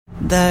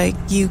The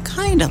you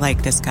kind of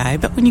like this guy,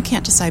 but when you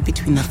can't decide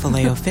between the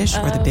Filet-O-Fish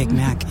or the Big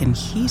Mac, and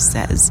he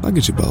says, I'll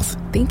get you both.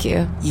 Thank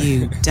you.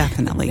 You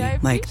definitely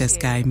like this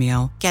guy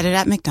meal. Get it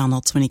at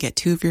McDonald's when you get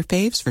 2 of your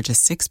faves for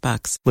just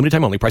 $6. Limited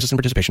time only. Prices and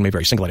participation may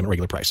vary. Single item at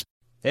regular price.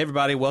 Hey,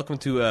 everybody. Welcome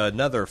to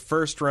another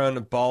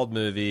first-run Bald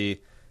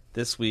movie.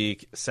 This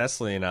week,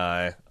 Cecily and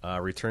I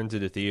returned to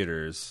the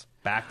theaters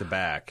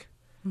back-to-back,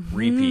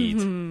 repeat,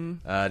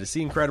 to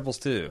see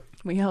Incredibles 2.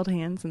 We held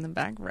hands in the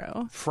back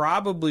row.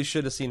 Probably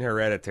should have seen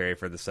Hereditary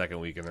for the second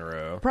week in a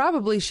row.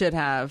 Probably should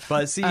have.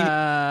 But see,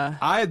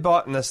 I had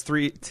bought us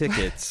 3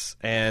 tickets,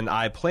 and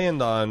I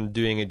planned on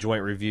doing a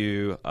joint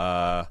review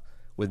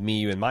with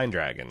me, you, and Mind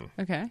Dragon.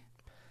 Okay.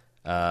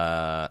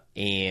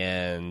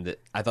 And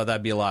I thought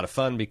that'd be a lot of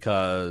fun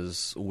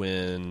because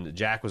when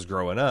Jack was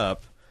growing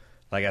up,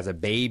 like as a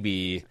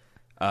baby,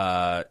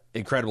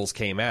 Incredibles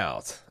came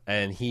out,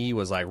 and he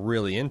was like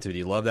really into it.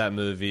 He loved that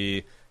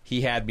movie. We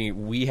had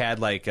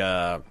like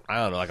I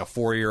don't know, like a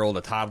 4-year-old,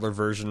 a toddler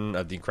version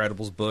of the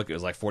Incredibles book. It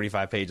was like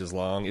 45 pages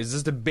long. It was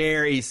just a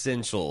bare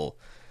essential,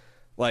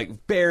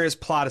 like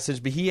barest plot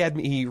essential. But he had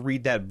me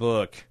read that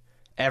book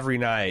every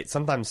night,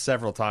 sometimes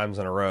several times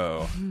in a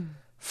row,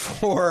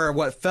 for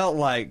what felt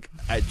like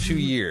 2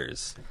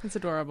 years. It's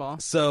adorable.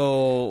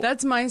 So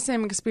that's my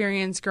same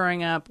experience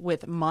growing up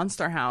with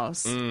Monster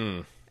House.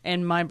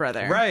 And my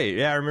brother. Right,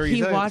 yeah, I remember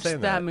you saying watched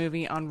that. that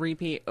movie on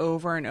repeat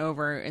over and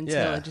over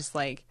until it just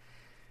like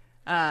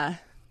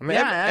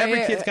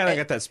every kid's kind of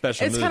got that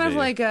special it's movie. kind of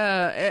like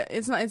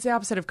it's the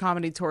opposite of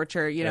comedy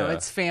torture,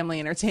 it's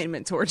family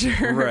entertainment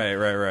torture.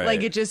 Right.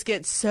 Like it just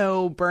gets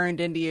so burned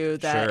into you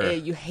that Sure.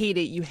 you hate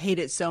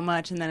it so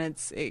much, and then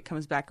it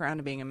comes back around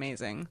to being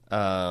amazing.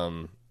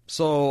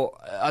 So,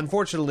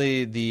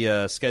 unfortunately,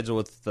 the schedule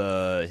with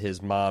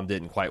his mom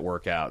didn't quite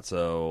work out,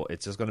 so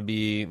it's just going to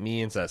be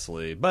me and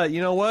Cecily. But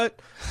you know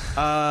what?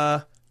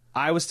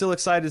 I was still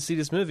excited to see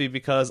this movie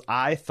because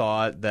I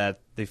thought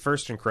that the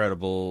first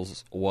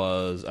Incredibles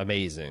was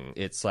amazing.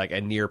 It's like a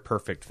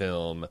near-perfect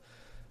film.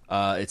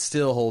 It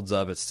still holds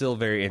up. It's still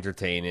very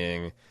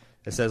entertaining.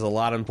 It says a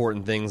lot of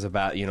important things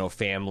about,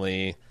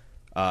 family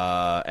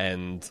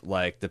and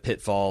like the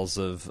pitfalls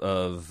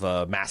of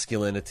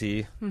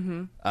masculinity.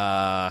 So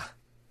I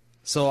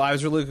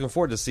was really looking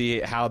forward to see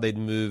how they'd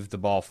move the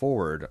ball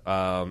forward.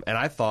 And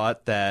I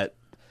thought that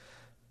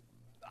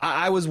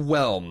I was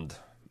whelmed.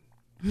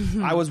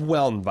 I was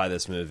whelmed by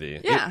this movie.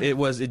 Yeah.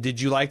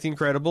 Did you like The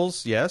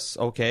Incredibles? Yes.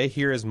 Okay.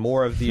 Here is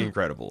more of The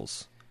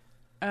Incredibles.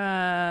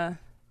 Yeah,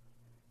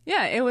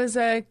 it was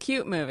a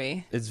cute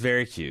movie. It's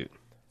very cute.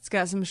 It's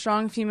got some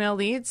strong female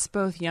leads,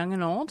 both young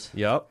and old.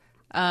 Yep.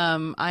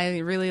 I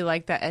really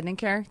liked that Edna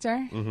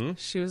character.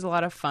 She was a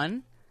lot of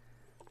fun.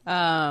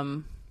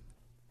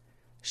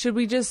 Should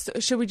we just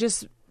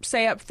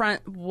say up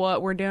front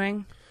what we're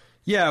doing?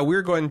 Yeah,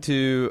 we're going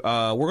to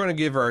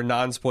give our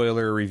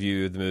non-spoiler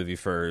review of the movie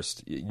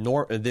first. And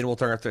then we'll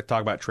talk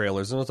about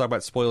trailers. Then we'll talk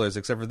about spoilers.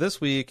 Except for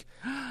this week,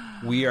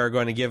 we are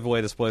going to give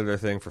away the spoiler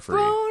thing for free.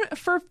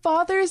 For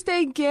Father's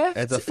Day gift.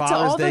 It's a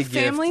Father's Day gift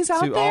families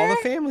out to there? all the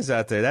families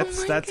out there.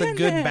 That's a good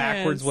goodness.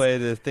 backwards way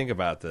to think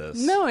about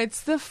this. No,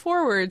 it's the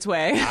forwards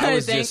way. I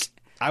was think.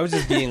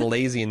 just being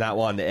lazy and not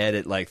wanting to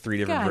edit like 3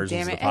 different God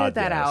versions damn it! of the podcast. Edit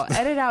that out.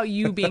 Edit out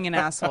you being an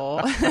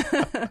asshole.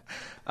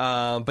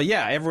 But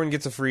yeah, everyone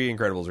gets a free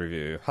Incredibles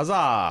review.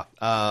 Huzzah!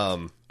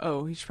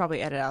 Oh, you should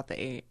probably edit out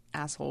the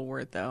asshole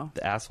word though.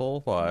 The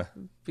asshole? Why?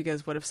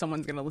 Because what if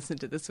someone's going to listen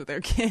to this with their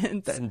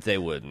kids? They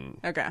wouldn't.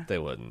 Okay. They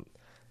wouldn't.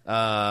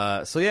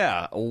 So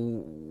yeah,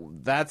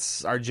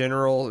 that's our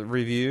general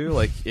review.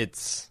 Like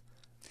it's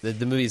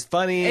the movie's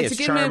funny. It's a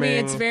good charming. movie.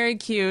 It's very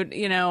cute.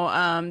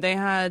 They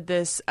had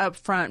this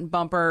upfront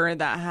bumper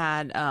that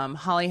had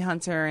Holly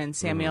Hunter and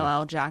Samuel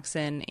L.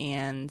 Jackson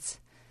and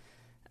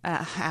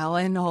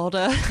Alan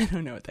Alda. I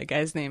don't know what that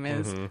guy's name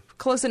is.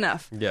 Close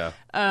enough. Yeah.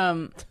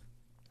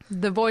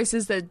 The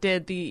voices that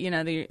did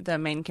the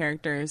main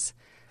characters,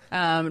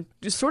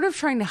 just sort of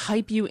trying to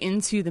hype you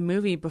into the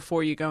movie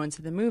before you go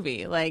into the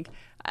movie. Like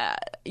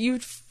you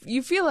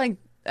feel like.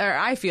 Or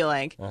I feel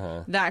like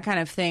that kind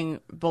of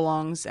thing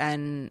belongs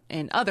in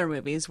other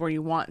movies where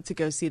you want to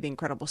go see The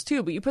Incredibles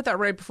 2, but you put that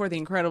right before The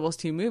Incredibles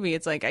 2 movie.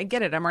 It's like, I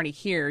get it. I'm already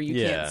here.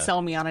 You can't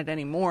sell me on it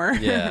anymore.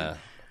 Yeah.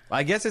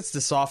 I guess it's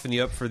to soften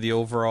you up for the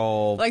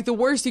overall... Like, the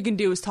worst you can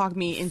do is talk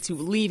me into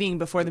leaving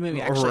before the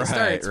movie actually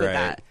starts with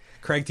that.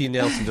 Craig T.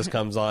 Nelson just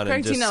comes on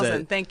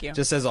and thank you.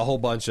 just says a whole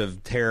bunch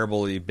of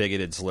terribly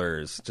bigoted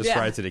slurs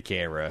right to the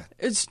camera.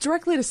 It's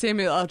directly to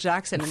Samuel L.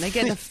 Jackson, and they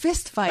get in a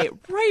fist fight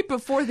right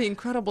before The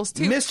Incredibles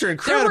 2. Mr.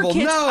 Incredible,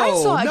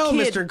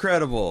 Mr.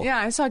 Incredible. Yeah,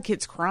 I saw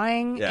kids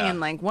crying, Yeah.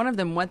 and like one of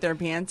them wet their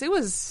pants. It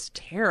was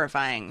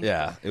terrifying.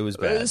 Yeah, it was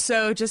bad.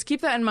 So just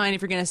keep that in mind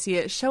if you're going to see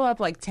it. Show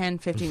up like 10,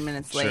 15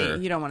 minutes late. Sure.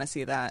 You don't want to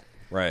see that.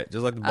 Right,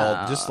 just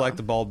like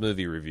the bald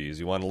movie reviews.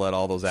 You want to let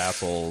all those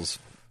assholes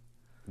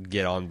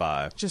get on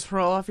by. Just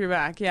roll off your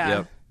back,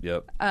 yeah.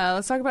 Yep.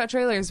 Let's talk about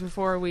trailers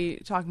before we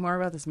talk more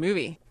about this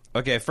movie.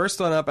 Okay, first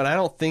one up, and I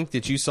don't think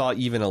that you saw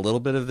even a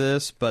little bit of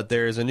this, but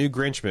there's a new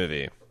Grinch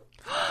movie.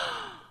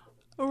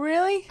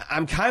 Really?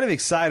 I'm kind of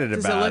excited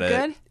Does it about look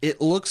good?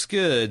 It looks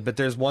good, but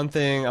there's one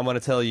thing I'm going to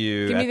tell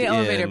you. Give me at the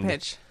elevator end.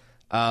 pitch.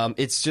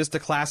 It's just a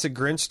classic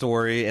Grinch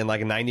story in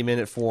like a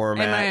 90-minute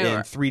format in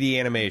 3D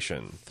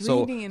animation. 3D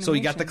So animation.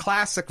 you got the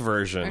classic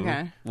version,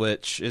 Okay.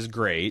 which is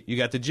great. You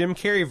got the Jim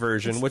Carrey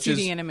version, It's which 2D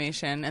is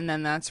animation, and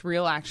then that's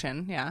real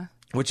action. Yeah.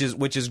 which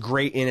is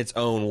great in its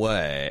own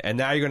way. And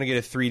now you're going to get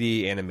a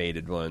 3D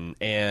animated one,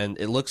 and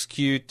it looks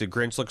cute. The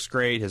Grinch looks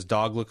great. His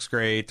dog looks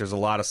great. There's a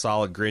lot of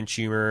solid Grinch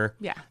humor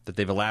Yeah. that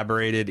they've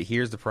elaborated.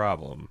 Here's the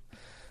problem: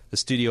 the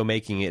studio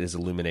making it is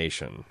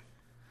Illumination.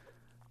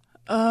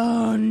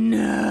 Oh no!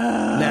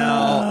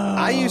 Now,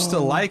 I used to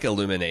like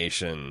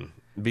Illumination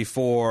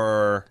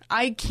before.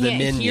 I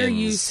can't hear you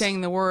Minions.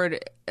 saying the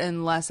word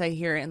unless I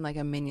hear it in like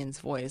a Minion's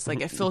voice.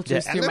 Like it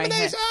filters Yeah, through my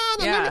head. Illumination!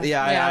 Yeah,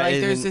 Yeah, Like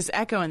and there's this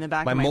echo in the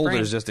back My of my molders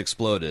brain. just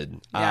exploded.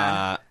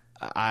 Yeah.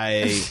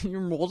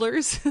 Your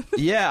molders.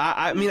 Yeah,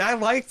 I mean, I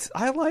liked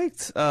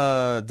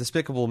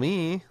Despicable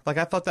Me. Like,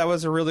 I thought that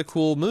was a really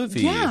cool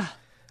movie. Yeah.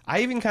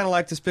 I even kind of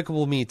like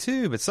Despicable Me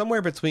too, but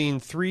somewhere between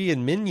 3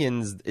 and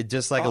Minions, it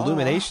just like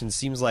Illumination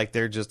seems like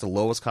they're just the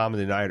lowest common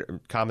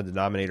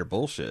denominator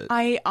bullshit.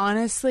 I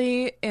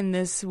honestly, in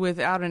this,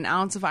 without an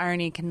ounce of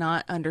irony,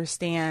 cannot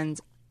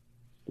understand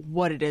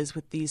what it is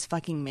with these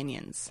fucking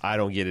Minions. I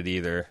don't get it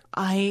either.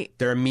 Why?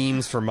 They're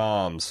memes for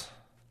moms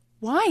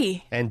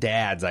and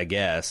dads, I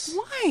guess.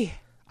 Why?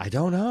 I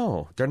don't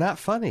know. They're not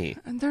funny.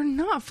 They're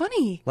not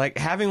funny. Like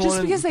having Just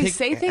one because they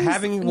say things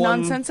having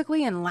one,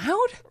 nonsensically and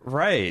loud?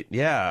 right?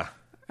 Yeah.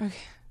 Okay.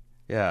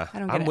 Yeah, I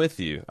don't get I'm it. with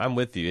you. I'm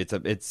with you.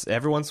 It's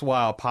every once in a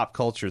while pop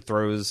culture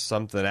throws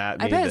something at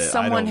me. I bet that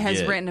someone don't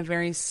has get. written a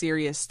very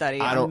serious study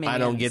I on don't. Minions. I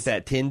don't get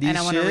that Tindy And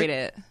I shit. want to read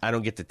it. I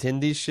don't get the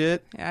Tindy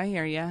shit. Yeah, I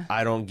hear ya.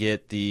 I don't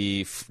get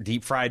the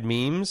deep fried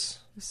memes,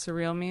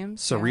 Surreal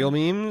memes. surreal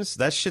memes.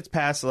 That shit's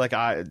past. Like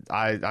I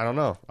don't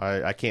know.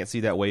 I can't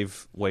see that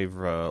wave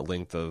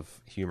length of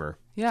humor.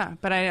 Yeah,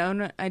 but I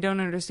don't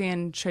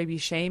understand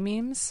trebuchet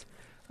memes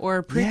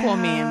or prequel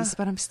Yeah. memes,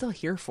 but I'm still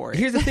here for it.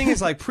 Here's the thing: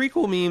 is like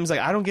prequel memes. Like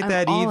I don't get I'm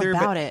that all either.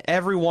 about But it.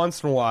 every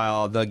once in a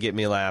while, they'll get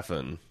me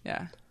laughing.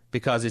 Yeah.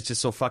 Because it's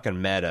just so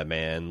fucking meta,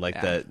 man. Like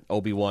Yeah. that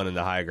Obi-Wan and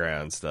the high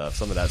ground stuff.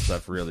 Some of that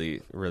stuff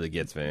really, really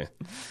gets me.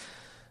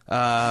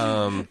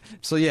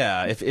 So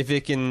yeah, if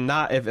it can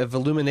not, if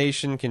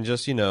Illumination can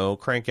just,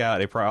 crank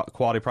out a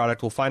quality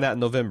product, we'll find out in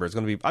November. It's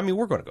going to be, I mean,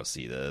 we're going to go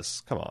see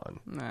this. Come on.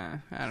 Nah,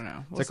 I don't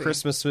know. We'll It's a see.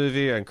 Christmas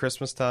movie and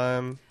Christmas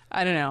time.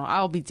 I don't know.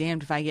 I'll be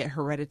damned if I get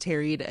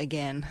hereditaried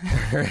again.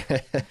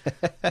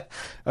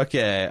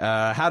 Okay.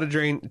 How to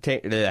drain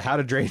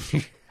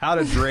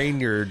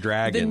your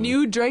dragon. The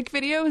new Drake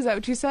video, is that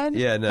what you said?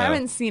 Yeah, no. I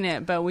haven't seen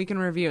it, but we can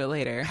review it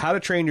later. How to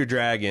Train Your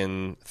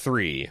Dragon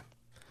 3.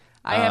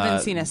 I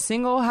haven't seen a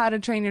single How to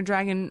Train Your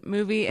Dragon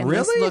movie, and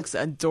this Really? looks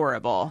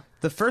adorable.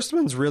 The first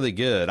one's really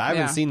good. I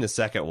haven't Yeah. seen the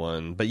second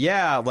one. But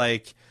yeah,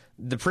 like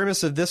the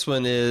premise of this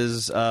one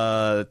is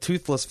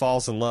Toothless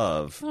falls in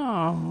love.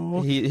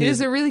 Oh. He- It his-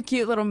 is a really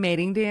cute little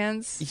mating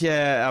dance.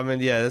 Yeah, I mean,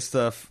 yeah, this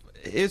stuff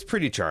is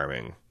pretty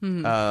charming.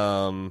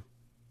 Mm-hmm.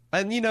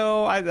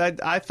 And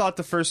I thought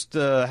the first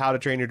How to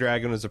Train Your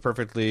Dragon was a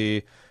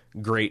perfectly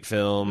great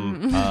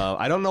film. Mm-hmm.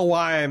 I don't know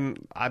why I'm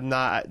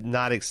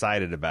not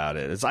excited about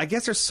it. I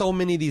guess there's so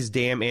many of these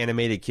damn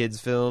animated kids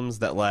films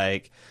that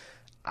like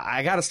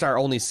I got to start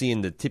only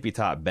seeing the tippy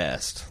top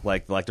best,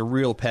 like the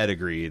real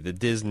pedigree, the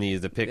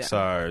Disneys, the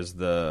Pixars,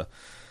 The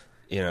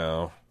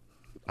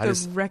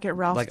Wreck-It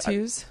Ralph like,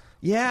 2s.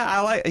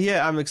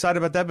 I'm excited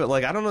about that, but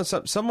like I don't know,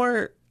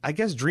 somewhere I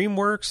guess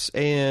DreamWorks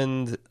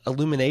and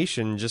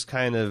Illumination just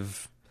kind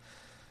of,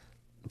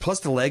 plus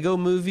the Lego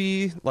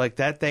movie, like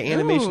that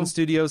animation Ooh.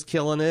 studio's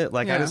killing it.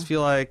 Like I Yeah. just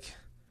feel like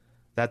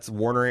that's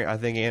Warner, I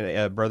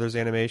think, Brothers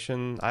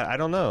Animation. I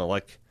don't know,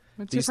 like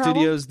What's these your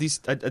problem?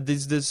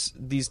 studios,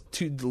 these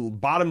two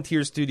bottom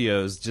tier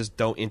studios just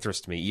don't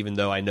interest me, even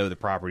though I know the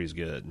property's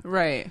good.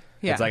 Right.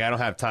 Yeah. It's like I don't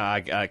have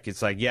time.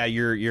 It's like, yeah,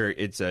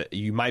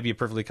 you might be a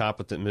perfectly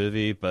competent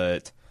movie,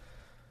 but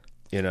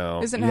Isn't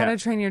you How ha- to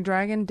Train Your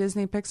Dragon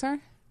Disney Pixar?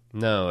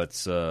 No,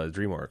 it's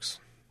DreamWorks.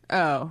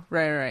 Oh,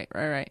 right.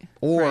 Or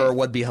Right.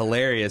 what'd be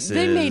hilarious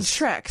They is made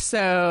Shrek,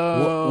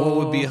 so what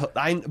would be.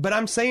 But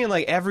I'm saying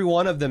like every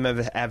one of them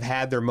have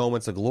had their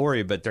moments of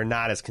glory, but they're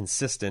not as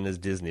consistent as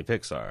Disney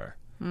Pixar.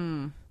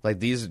 Like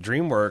these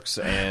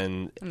DreamWorks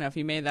and I don't know if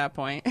you made that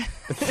point.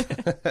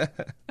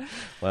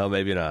 well,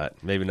 maybe not.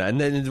 And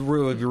then what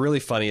would be really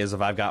funny is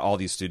if I've got all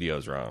these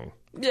studios wrong.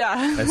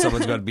 Yeah. And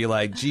someone's going to be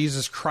like,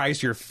 Jesus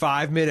Christ, your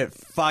 5-minute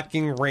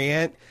fucking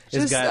rant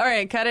has Just got. all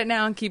right, cut it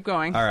now and keep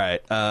going. All right.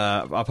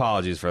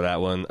 Apologies for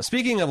that one.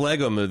 Speaking of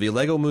Lego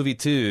Movie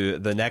 2,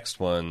 the next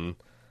one.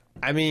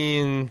 I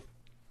mean,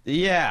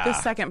 yeah. The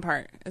second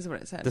part is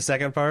what it said. The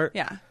second part?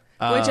 Yeah.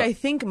 Which I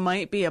think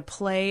might be a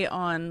play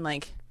on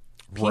like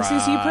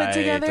pieces you put Right,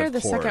 together. of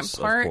The course,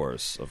 second part.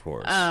 Of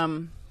course.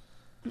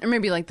 Or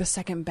maybe like the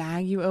second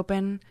bag you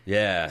open.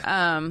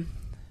 yeah.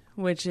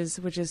 Which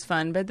is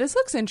fun, but this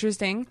looks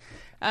interesting.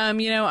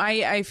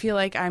 I feel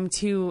like I'm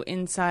too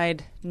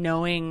inside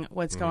knowing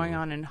what's going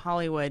on in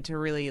Hollywood to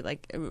really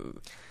like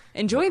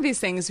enjoy these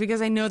things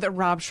because I know that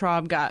Rob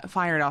Schraub got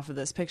fired off of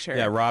this picture.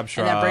 Yeah, Rob Schraub.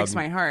 And that breaks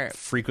my heart.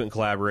 Frequent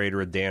collaborator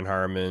with Dan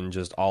Harmon,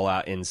 just all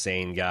out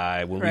insane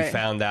guy. When we Right.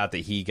 found out that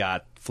he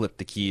got flipped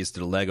the keys to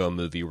the Lego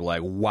movie, we're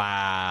like,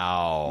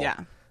 wow. Yeah.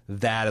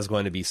 That is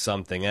going to be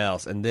something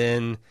else. And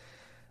then,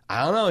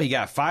 I don't know, he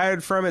got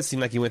fired from it.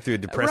 Seemed like he went through a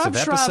depressive Rob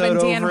Schraub episode and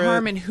Dan over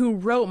Harmon, it. who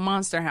wrote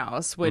Monster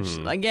House, which,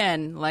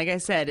 again, like I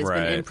said, has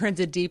Right. been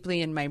imprinted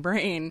deeply in my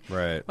brain,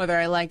 Right. whether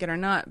I like it or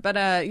not. But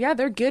yeah,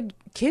 they're good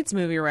kids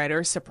movie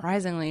writers,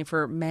 surprisingly,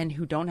 for men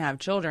who don't have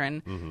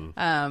children.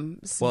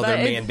 Well, they're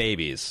man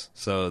babies,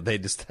 so they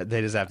just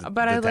have to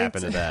But I tap liked,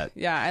 into that.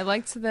 Yeah, I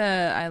liked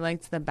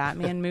the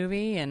Batman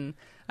movie, and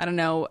I don't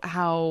know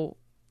how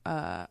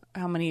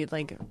many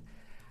like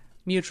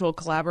mutual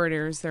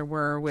collaborators there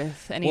were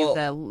with any of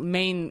the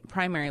main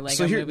primary Lego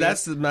So here,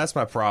 movies. that's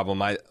my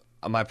problem.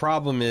 My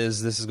problem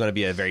is this is going to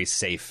be a very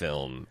safe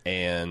film,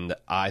 and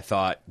I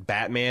thought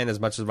Batman, as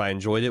much as I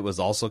enjoyed it, was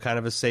also kind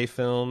of a safe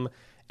film,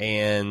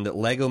 and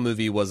Lego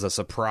Movie was a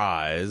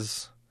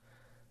surprise,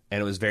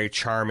 and it was very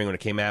charming when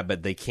it came out.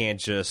 But they can't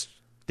just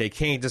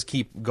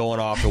keep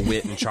going off the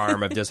wit and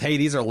charm of just, hey,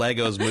 these are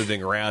Legos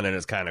moving around and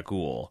it's kind of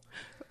cool.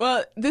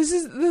 Well,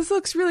 this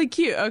looks really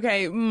cute.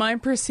 Okay, my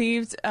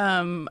perceived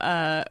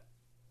plot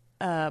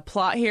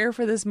here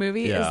for this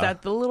movie is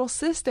that the little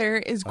sister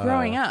is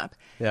growing up,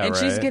 and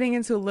she's right. getting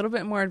into a little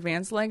bit more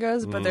advanced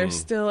Legos, but they're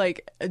still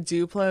like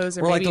Duplos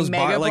or Or like maybe those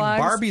Mega like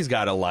Bloks. Barbie's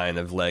got a line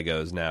of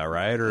Legos now,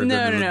 right? Or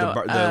No.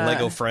 the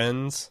Lego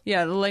Friends.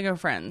 Yeah, the Lego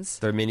Friends.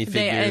 Their minifigures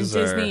and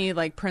are- Disney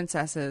like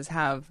princesses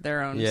have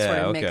their own sort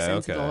of mix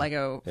into the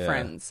Lego Yeah,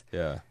 Friends.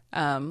 Yeah.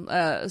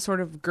 A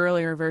sort of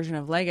girlier version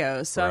of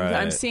Legos. So I'm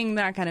Right. seeing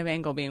that kind of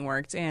angle being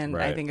worked, and I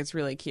Right. think it's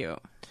really cute.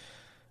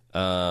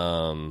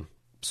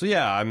 So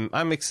yeah,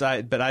 I'm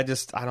excited, but I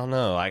don't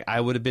know. I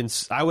would have been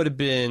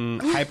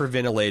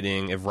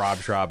hyperventilating if Rob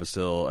Schraub was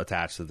still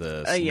attached to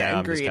this. Yeah, now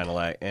I'm just agreed. kind of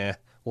like,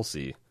 we'll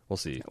see.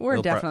 We're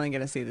He'll definitely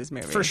going to see this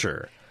movie. for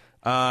sure.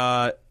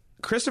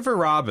 Christopher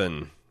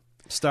Robin,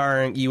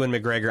 starring Ewan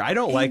McGregor. I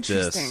don't like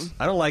this. Interesting.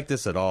 I don't like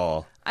this at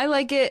all. I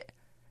like it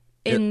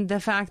in the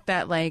fact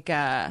that like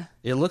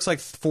It looks like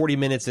 40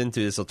 minutes into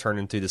this will turn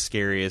into the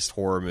scariest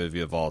horror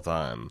movie of all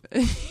time.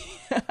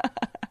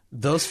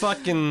 Those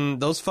fucking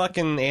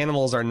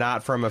animals are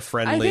not from a I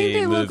friendly think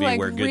they movie look like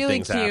where good really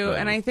things cute, happen.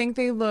 and I think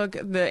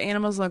the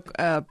animals look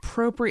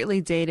appropriately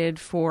dated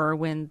for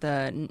when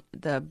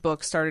the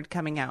book started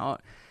coming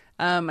out.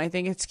 I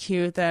think it's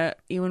cute that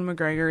Ewan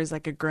McGregor is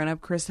like a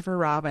grown-up Christopher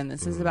Robin.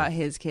 This is about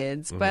his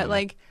kids, but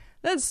like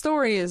that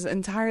story is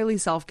entirely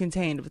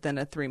self-contained within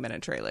a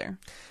 3-minute trailer.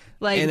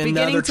 Like and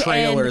beginning another to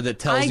trailer end, that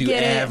tells I you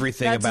get it.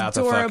 everything That's about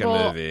adorable. the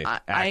fucking movie. I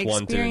Act 1, 2,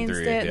 and experienced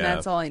 3. it, and Yeah.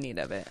 that's all I need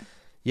of it.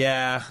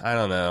 Yeah, I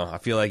don't know. I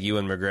feel like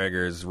Ewan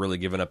McGregor is really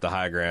giving up the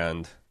high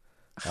ground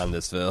on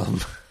this film.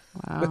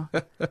 Wow.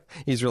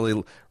 He's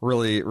really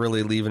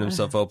leaving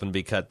himself open to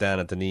be cut down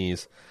at the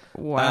knees.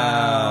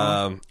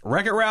 Wow.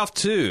 Wreck-It Ralph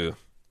 2.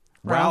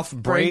 Ralph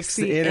breaks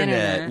the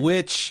internet,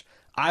 which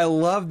I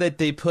love that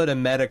they put a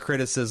meta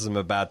criticism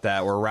about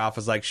that where Ralph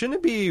is like, shouldn't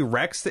it be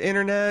wrecks the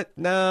internet?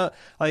 No,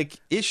 like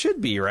it should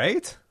be,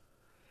 right?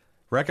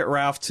 Wreck-It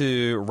Ralph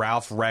 2,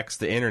 Ralph wrecks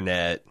the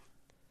internet.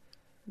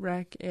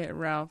 Wreck-It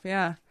Ralph,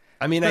 yeah.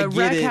 I mean, But I get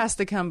Wreck it. has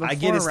to come before I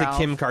get it's Ralph.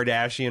 the Kim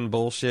Kardashian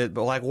bullshit,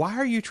 but like, why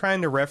are you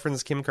trying to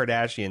reference Kim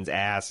Kardashian's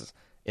ass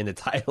in the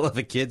title of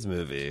a kids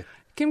movie?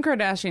 Kim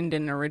Kardashian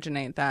didn't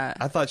originate that.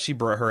 I thought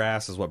her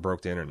ass is what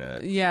broke the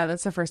internet. Yeah,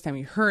 that's the first time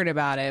you heard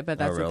about it, but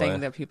that's really? the thing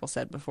that people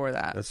said before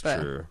that. That's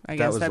But true. I That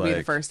guess was that'd be the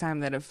like- first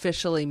time that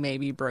officially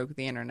maybe broke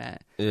the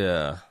internet.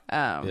 Yeah.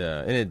 Yeah,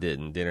 and it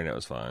didn't. The internet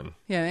was fine.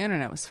 Yeah, the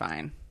internet was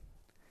fine.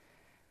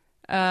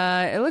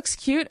 It looks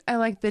cute. I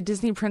like the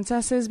Disney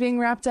princesses being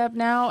wrapped up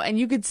now, and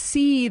you could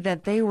see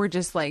that they were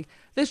just like,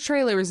 this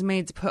trailer was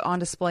made to put on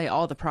display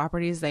all the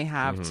properties they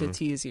have to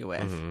tease you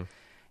with.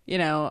 You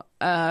know,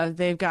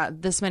 they've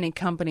got this many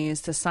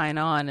companies to sign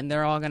on, and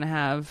they're all going to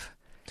have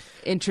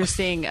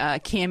interesting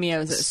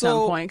cameos at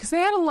some point, because they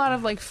had a lot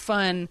of like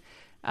fun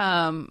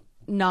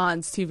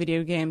nods to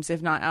video games,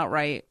 if not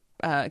outright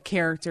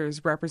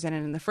characters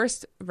represented in the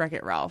first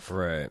Wreck-It Ralph,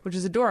 Right. which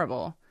is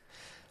adorable.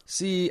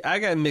 See, I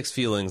got mixed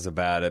feelings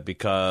about it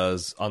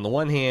because on the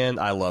one hand,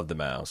 I love the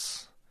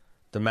mouse.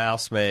 The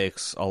mouse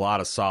makes a lot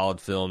of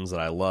solid films that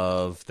I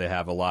love. They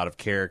have a lot of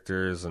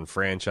characters and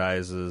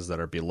franchises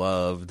that are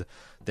beloved.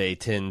 They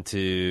tend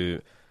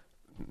to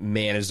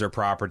manage their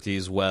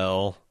properties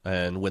well,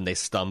 and when they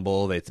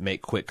stumble, they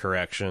make quick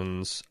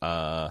corrections.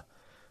 On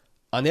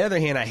the other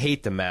hand, I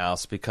hate the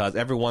mouse because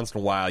every once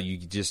in a while you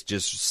just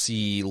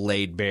see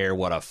laid bare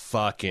what a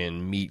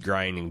fucking meat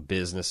grinding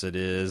business it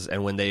is,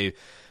 and when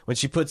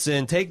she puts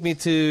in, take me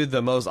to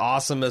the most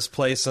awesomest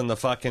place on the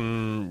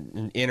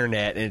fucking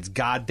internet, and it's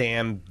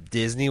goddamn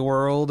Disney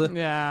World.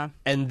 Yeah.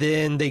 And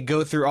then they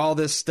go through all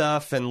this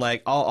stuff and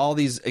like all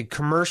these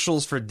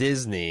commercials for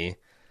Disney,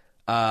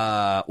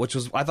 which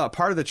was, I thought,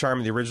 part of the charm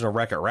of the original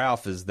Wreck-It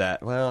Ralph is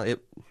that, well,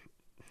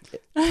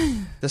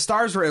 the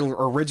stars were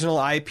original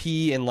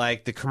IP, and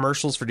like the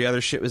commercials for the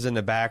other shit was in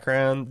the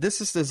background.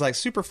 This is like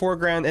super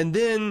foreground, and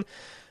then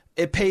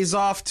it pays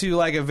off to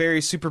like a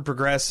very super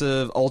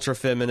progressive, ultra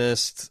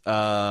feminist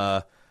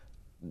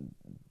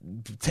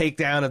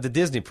takedown of the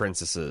Disney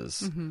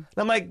princesses. And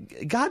I'm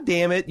like, God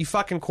damn it, you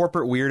fucking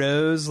corporate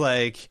weirdos!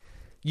 Like,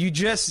 you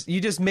just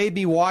made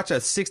me watch a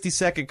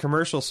 60-second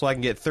commercial so I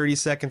can get 30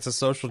 seconds of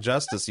social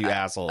justice, you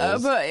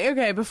assholes. But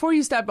okay, before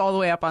you step all the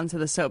way up onto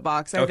the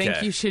soapbox, I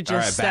think you should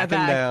just step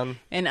back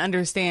and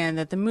understand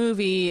that the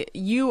movie,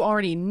 you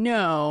already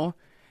know,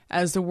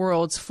 as the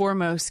world's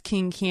foremost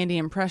King Candy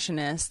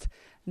impressionist,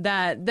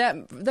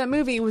 that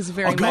movie was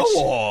very much. Go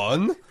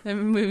on. The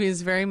movie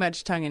is very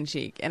much tongue in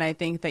cheek, and I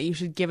think that you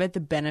should give it the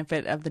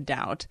benefit of the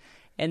doubt,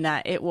 and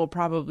that it will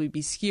probably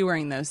be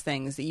skewering those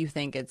things that you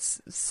think it's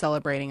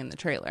celebrating in the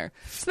trailer.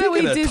 So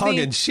Speaking of tongue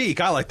in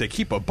cheek, I like to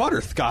keep a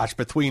butterscotch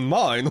between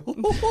mine.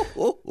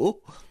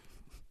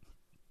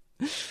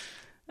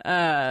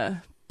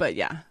 But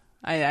yeah,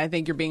 I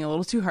think you're being a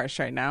little too harsh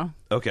right now.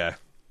 Okay.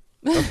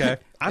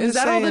 Is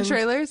that all the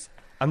trailers?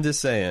 I'm just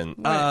saying.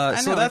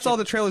 So that's all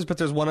the trailers, but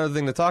there's one other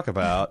thing to talk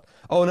about.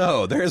 Oh,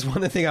 no, there's one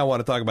other thing I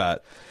want to talk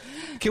about.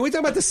 Can we talk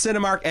about the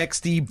Cinemark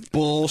XD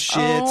bullshit?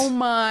 Oh,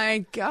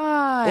 my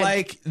God.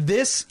 Like,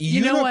 this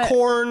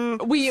unicorn...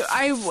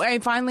 I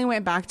finally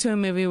went back to a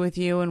movie with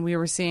you, and we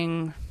were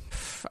seeing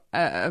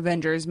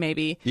Avengers,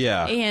 maybe.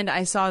 Yeah. And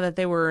I saw that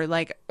they were,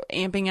 like,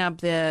 amping up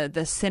the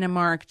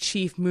Cinemark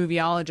chief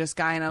movieologist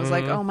guy, and I was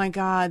like, oh, my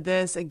God,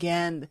 this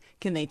again.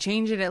 Can they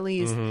change it at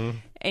least?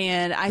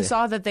 And I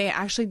saw that they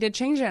actually did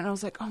change it, and I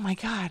was like, oh, my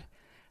God.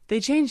 They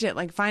changed it.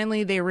 Like,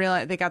 finally, they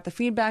realized, they got the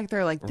feedback.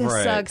 They're like, this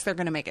sucks. They're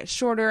going to make it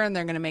shorter, and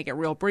they're going to make it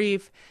real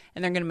brief,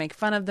 and they're going to make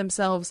fun of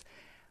themselves.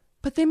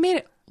 But they made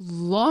it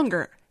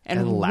longer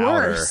and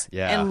worse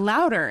and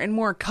louder and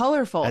more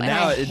colorful. And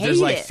now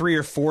there's like 3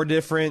 or 4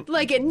 different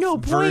like at no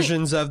point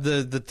versions of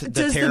the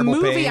does terrible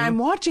the movie pain. I'm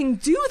watching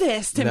do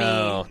this to me.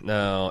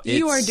 No.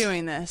 You are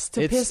doing this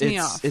to piss me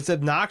off. It's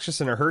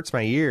obnoxious and it hurts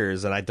my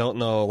ears, and I don't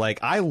know. Like,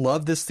 I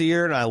love this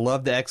theater and I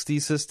love the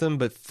XD system,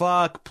 but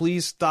fuck,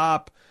 please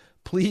stop.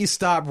 Please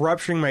stop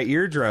rupturing my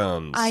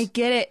eardrums. I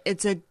get it.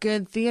 It's a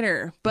good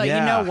theater. But you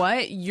know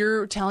what?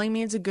 You're telling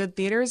me it's a good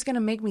theater is going to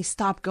make me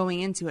stop going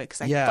into it because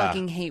I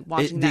fucking hate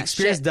watching that shit. The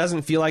experience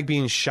doesn't feel like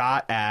being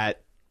shot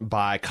at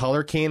by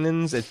color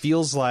cannons. It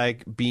feels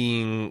like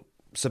being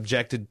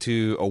subjected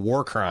to a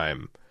war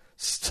crime.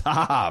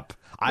 Stop.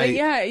 I'm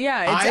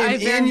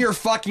in your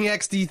fucking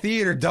XD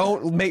theater.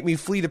 Don't make me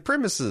flee the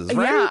premises,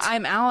 right? Yeah,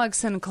 I'm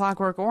Alex in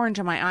Clockwork Orange,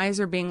 and my eyes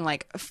are being,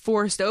 like,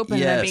 forced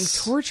open, and I'm being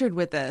tortured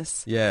with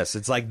this. Yes,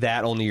 it's like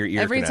that, only your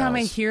ear Every canals. time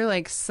I hear,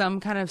 like, some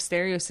kind of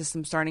stereo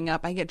system starting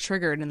up, I get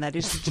triggered, and that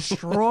just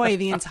destroy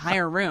the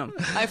entire room.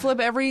 I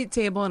flip every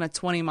table in a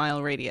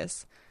 20-mile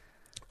radius.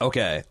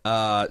 Okay.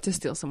 To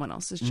steal someone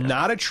else's joke.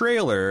 Not a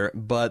trailer,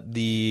 but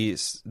the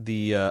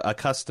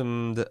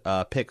accustomed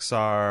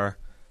Pixar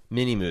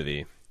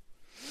mini-movie.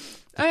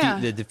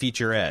 The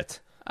featurette.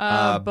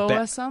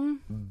 Boasum?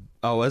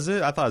 Oh, was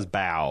it? I thought it was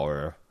Bow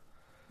or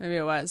maybe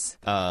it was.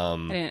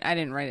 I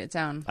didn't write it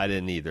down. I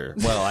didn't either.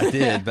 Well, I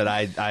did, but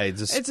I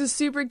just. It's a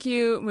super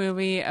cute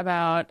movie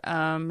about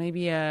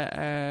maybe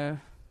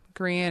a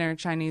Korean or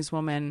Chinese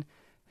woman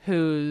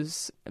who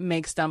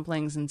makes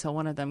dumplings until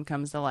one of them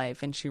comes to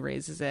life, and she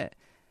raises it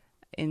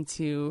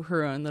into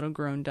her own little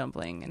grown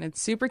dumpling, and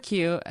it's super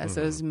cute, as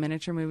those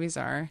miniature movies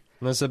are.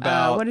 And it's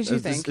about what did you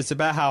think? It's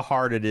about how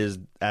hard it is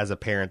as a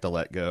parent to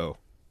let go,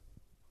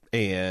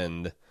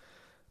 and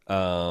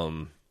I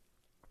don't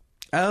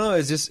know.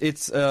 It's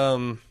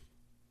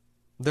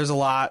there's a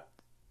lot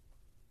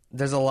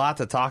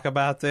to talk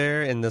about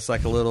there, and this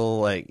like a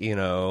little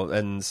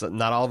and so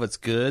not all of it's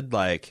good.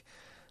 Like,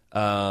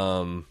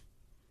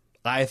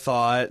 I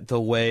thought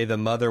the way the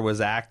mother was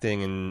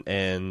acting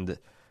and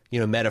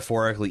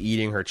metaphorically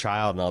eating her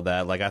child and all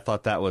that, like I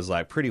thought that was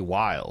like pretty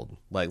wild,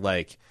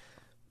 like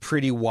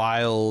pretty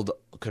wild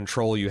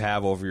control you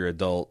have over your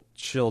adult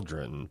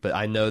children. But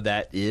I know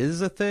that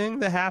is a thing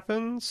that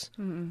happens.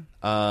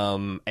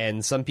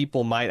 And some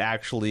people might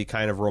actually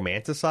kind of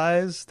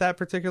romanticize that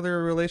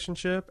particular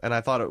relationship. And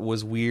I thought it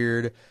was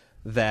weird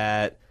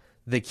that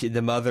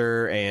the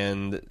mother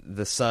and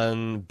the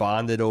son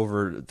bonded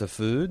over the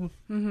food.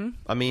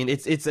 I mean,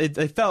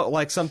 it felt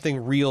like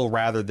something real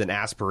rather than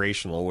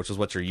aspirational, which is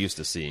what you're used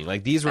to seeing.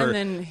 Like, these were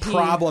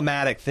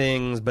problematic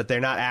things, but they're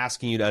not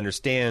asking you to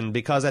understand,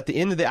 because at the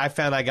end of the day, I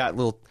found I got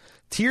little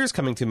tears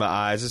coming to my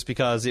eyes just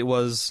because it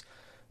was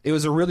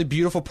a really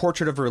beautiful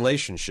portrait of a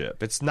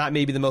relationship. It's not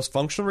maybe the most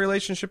functional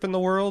relationship in the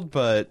world,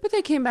 but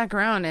they came back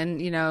around, and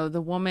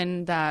the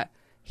woman that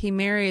he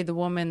married, the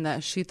woman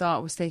that she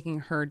thought was taking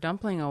her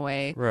dumpling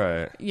away,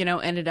 right?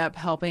 Ended up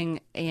helping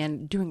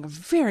and doing a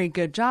very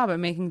good job at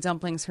making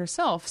dumplings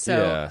herself.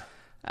 So,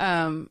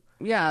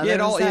 yeah, Yeah, it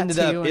there was all that ended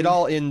too, up. It and,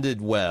 all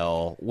ended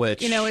well,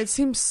 which it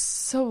seems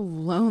so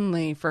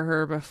lonely for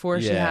her before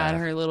she Yeah. had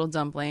her little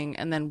dumpling,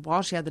 and then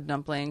while she had the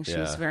dumpling, she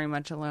was Yeah. very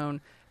much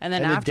alone. And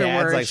then and the afterwards,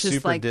 dad's like just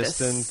super like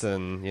distant, this.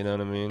 and you know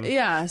what I mean.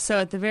 Yeah, so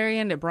at the very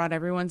end, it brought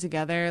everyone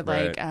together.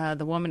 Like, Right.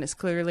 the woman is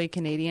clearly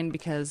Canadian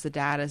because the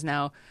dad is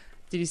now.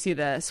 Did you see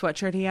the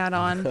sweatshirt he had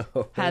on?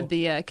 Had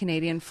the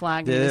Canadian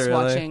flag. Did and he was it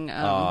really? watching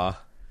Aw.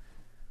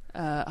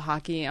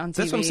 hockey on TV.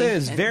 That's what I'm saying.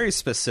 It's and- very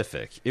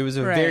specific. It was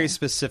a Right. very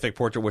specific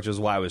portrait, which is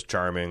why it was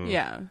charming.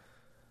 Yeah.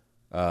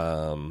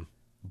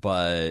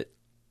 But,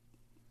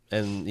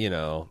 and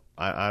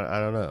I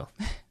don't know.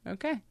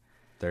 Okay.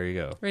 There you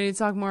go. Ready to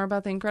talk more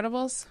about The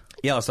Incredibles?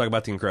 Yeah, let's talk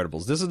about The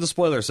Incredibles. This is the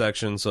spoiler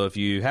section, so if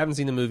you haven't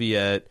seen the movie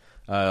yet,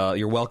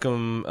 you're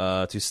welcome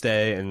to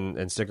stay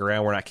and stick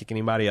around. We're not kicking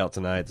anybody out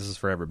tonight. This is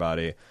for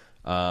everybody.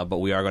 But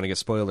we are going to get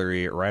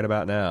spoilery right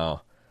about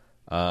now.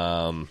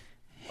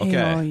 Hey,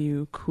 Okay. all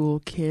you cool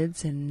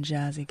kids and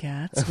jazzy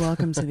cats.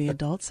 Welcome to the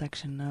adult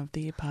section of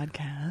the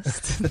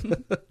podcast.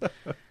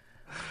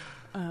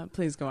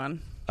 Please go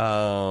on.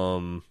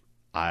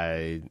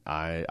 I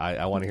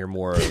want to hear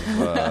more of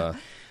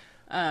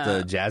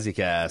the Jazzy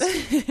Cast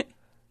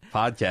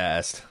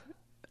podcast.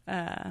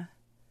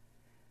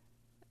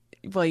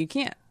 Well, you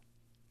can't.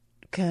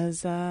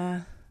 Because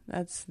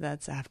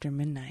that's after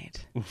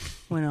midnight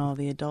when all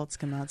the adults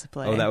come out to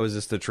play. Oh, that was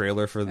just the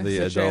trailer for the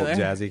That's the adult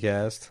trailer. Jazzy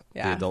Cast? The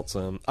Yeah. adult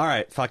All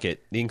right, fuck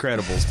it. The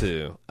Incredibles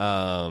 2.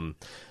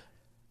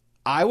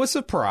 I was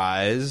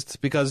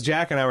surprised because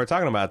Jack and I were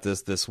talking about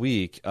this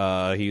week.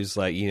 He was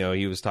like,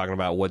 he was talking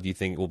about what do you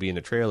think will be in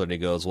the trailer, and he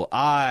goes, well,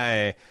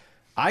 I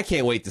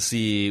can't wait to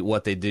see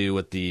what they do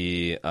with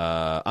the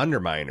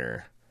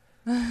Underminer.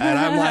 And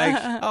I'm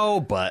like, oh,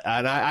 but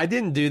and I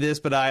didn't do this,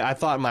 but I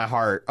thought in my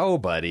heart, oh,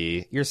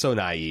 buddy, you're so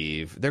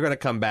naive. They're going to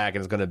come back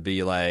and it's going to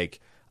be like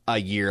a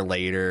year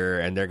later,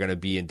 and they're going to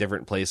be in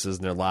different places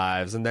in their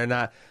lives, and they're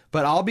not.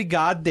 But I'll be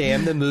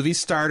goddamn, the movie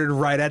started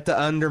right at the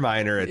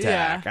Underminer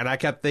attack. Yeah. And I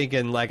kept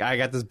thinking, like, I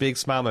got this big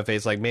smile on my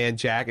face, like, man,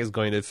 Jack is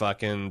going to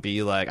fucking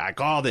be like, I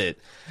called it.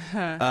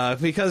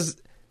 Because,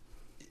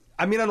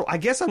 I mean, I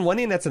guess on one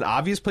hand, that's an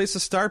obvious place to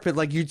start, but,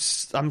 like, you're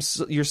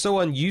so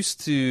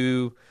unused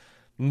to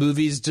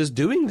movies just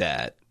doing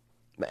that.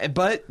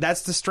 But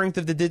that's the strength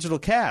of the digital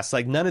cast.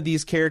 Like, none of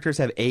these characters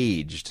have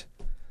aged.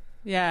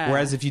 Yeah.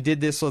 Whereas if you did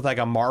this with like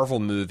a Marvel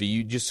movie,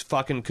 you just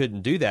fucking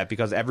couldn't do that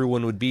because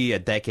everyone would be a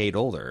decade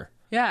older.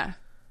 Yeah.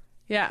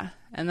 Yeah.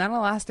 And that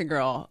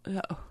Elastigirl,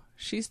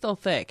 she's still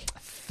thick.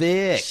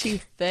 Thick.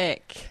 She's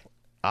thick.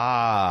 Yeah,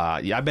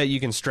 I bet you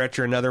can stretch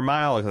her another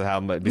mile because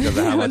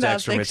of how much How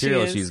extra thick she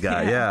material is. she's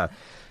got. Yeah. Yeah.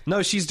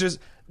 No, she's just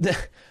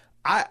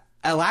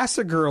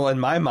Elastigirl in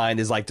my mind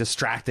is like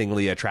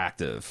distractingly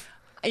attractive.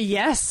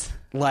 Yes.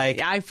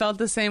 Like I felt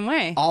the same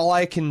way. all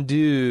I can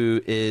do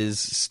is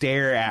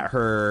stare at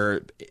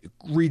her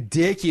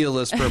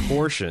ridiculous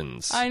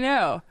proportions. I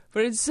know,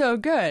 but it's so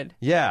good.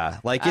 Yeah,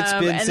 like it's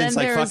been and since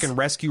then like there's- fucking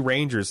Rescue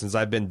Rangers since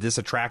I've been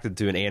disattracted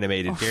to an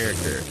animated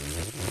character.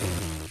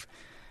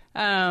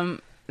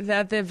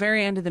 At the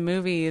very end of the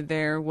movie,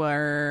 there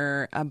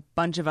were a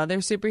bunch of other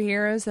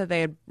superheroes that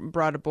they had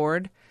brought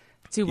aboard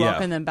to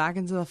welcome them back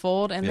into the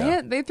fold, and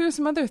Yeah. they threw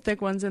some other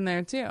thick ones in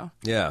there too.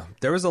 Yeah,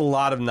 there was a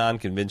lot of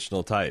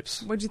non-conventional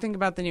types. What'd you think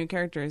about the new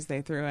characters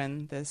they threw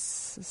in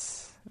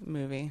this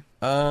movie?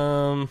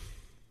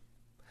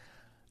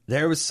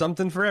 There was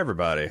something for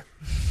everybody.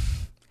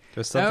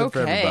 There's something for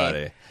Okay.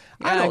 everybody.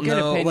 I Yeah, don't good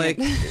know. opinion. Like,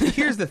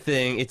 here's the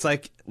thing. It's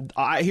like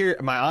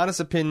my honest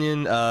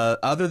opinion.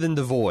 Other than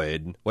the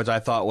Void, which I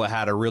thought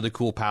had a really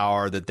cool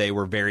power that they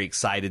were very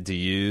excited to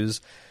use,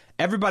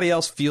 everybody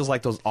else feels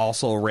like those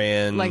also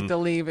ran Like the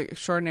League of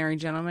Extraordinary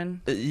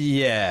Gentlemen?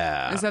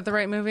 Yeah. Is that the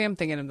right movie? I'm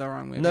thinking of the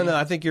wrong movie. No,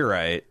 I think you're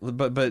right.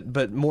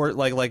 But more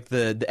like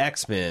the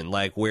X-Men,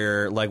 like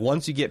where like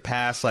once you get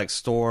past like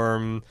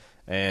Storm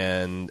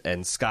and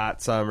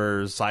Scott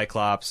Summers,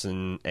 Cyclops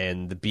and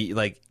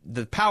like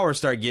the powers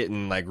start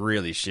getting like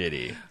really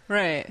shitty.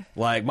 Right.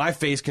 Like my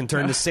face can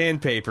turn to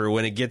sandpaper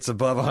when it gets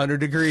above 100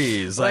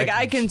 degrees. Like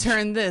I can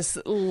turn this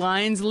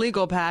Lines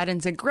legal pad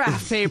into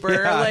graph paper.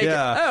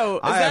 Yeah. Oh, is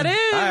I that have,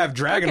 it? I have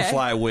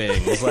dragonfly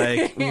wings.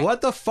 Like, what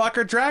the fuck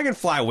are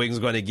dragonfly wings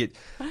going to get?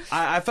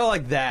 I felt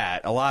like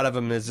that. A lot of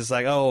them is just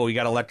like, oh, you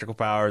got electrical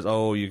powers.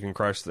 Oh, you can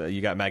crush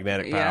you got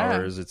magnetic Yeah.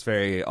 powers. It's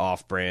very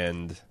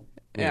off-brand.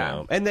 You Yeah.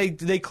 know. And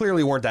they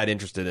clearly weren't that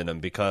interested in them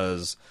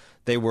because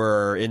they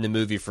were in the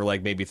movie for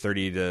like maybe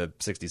 30 to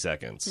 60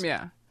 seconds.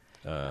 Yeah.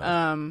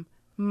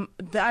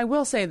 I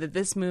will say that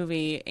this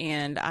movie,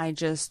 and I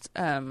just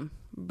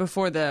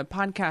before the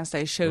podcast,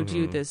 I showed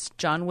you this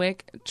John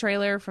Wick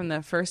trailer from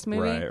the first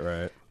movie,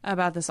 Right.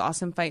 about this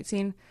awesome fight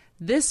scene.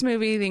 This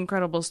movie, The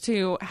Incredibles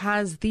 2,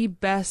 has the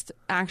best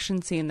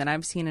action scene that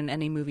I've seen in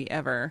any movie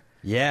ever.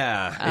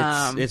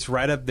 Yeah, it's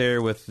right up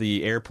there with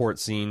the airport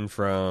scene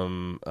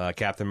from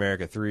Captain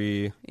America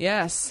 3.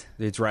 Yes.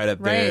 It's right up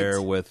Right.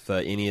 there with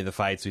any of the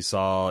fights we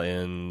saw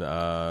in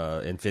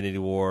Infinity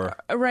War.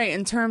 Right,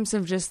 in terms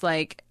of just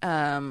like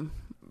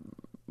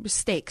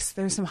stakes.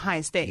 There's some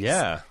high stakes.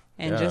 Yeah.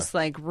 and just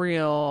like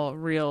real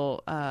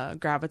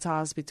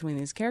gravitas between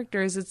these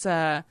characters. It's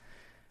you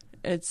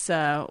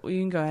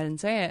can go ahead and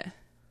say it.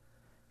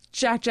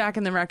 Jack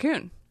and the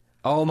Raccoon.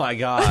 Oh my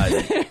God.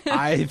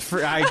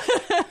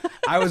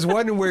 I was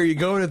wondering where you're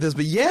going with this,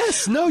 but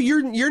yes, no,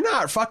 you're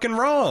not fucking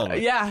wrong.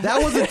 Yeah.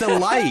 That was a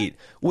delight.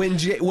 When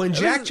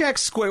Jack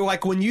square,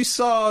 like when you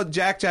saw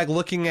Jack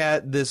looking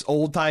at this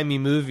old timey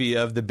movie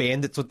of the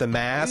bandits with the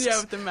masks,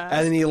 Yeah, with the masks.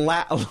 and then he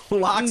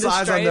locks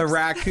eyes on the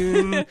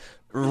raccoon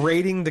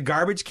raiding the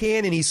garbage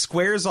can, and he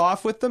squares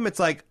off with them. It's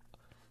like,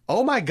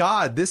 oh my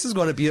God, this is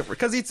going to be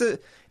because it's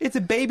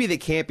a baby that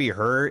can't be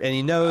hurt, and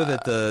you know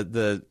that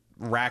the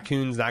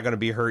raccoon's not going to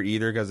be hurt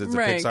either because it's a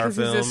Pixar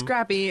film.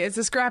 It's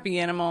a scrappy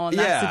animal, and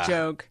that's the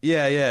joke.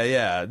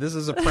 Yeah. This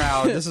is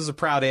a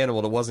proud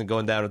animal that wasn't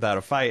going down without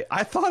a fight.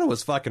 I thought it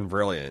was fucking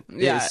brilliant.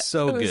 Yeah, it was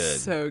so it was good.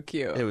 So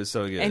cute. It was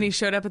so good. And he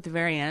showed up at the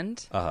very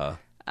end. Uh-huh.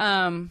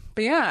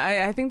 But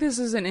yeah, I think this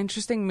is an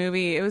interesting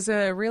movie. It was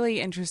a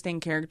really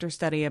interesting character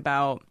study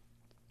about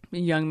a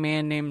young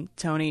man named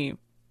Tony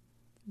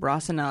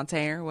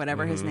Rocinante or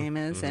whatever his name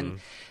is, and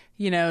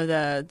you know,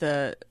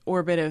 the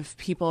orbit of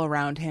people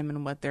around him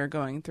and what they're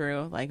going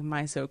through, like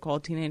my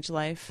so-called teenage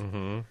life.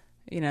 Mm-hmm.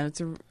 You know,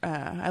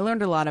 I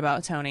learned a lot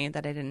about Tony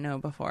that I didn't know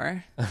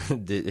before.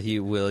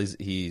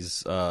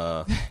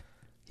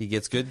 He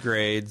gets good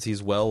grades.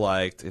 He's well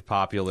liked,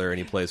 popular, and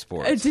he plays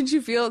sports. Did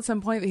you feel at some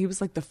point that he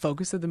was like the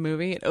focus of the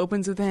movie? It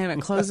opens with him,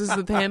 it closes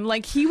with him.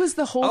 Like he was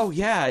the whole. Oh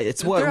yeah,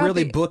 it's what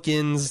really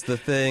bookends the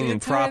thing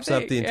and props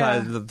up the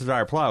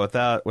entire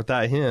plot.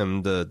 Without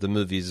him, the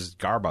movie's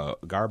Garbo.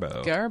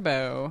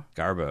 Greta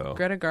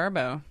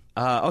Garbo.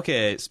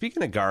 Okay,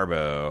 speaking of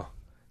Garbo,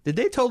 did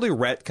they totally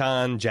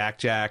retcon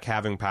Jack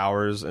having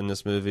powers in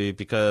this movie?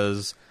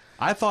 Because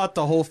I thought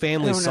the whole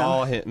family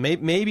saw him.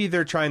 Maybe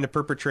they're trying to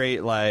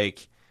perpetrate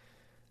like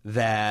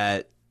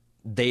that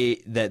they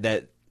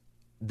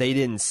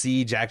didn't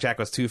see Jack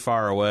was too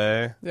far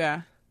away.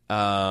 Yeah.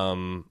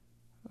 And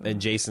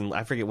Jason,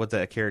 I forget what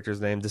that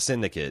character's name, the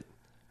Syndicate,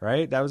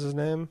 right? That was his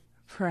name?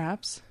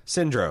 Perhaps.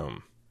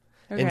 Syndrome.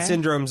 Okay. In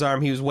Syndrome's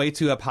arm, he was way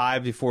too up high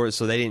before,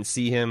 so they didn't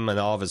see him and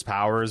all of his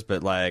powers.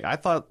 But like, I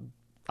thought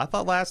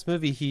last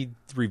movie he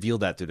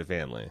revealed that to the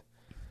family.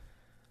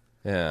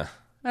 Yeah.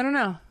 I don't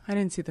know. I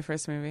didn't see the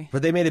first movie.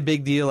 But they made a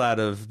big deal out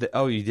of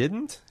oh, you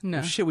didn't? No.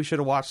 Oh, shit, we should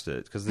have watched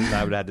it because then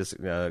I would have had this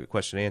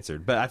question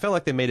answered. But I felt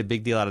like they made a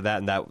big deal out of that,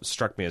 and that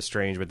struck me as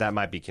strange. But that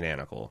might be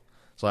canonical.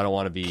 So I don't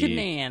want to be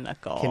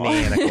canonical.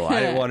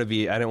 I didn't want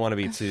to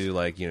be too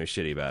like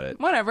shitty about it.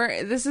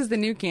 Whatever. This is the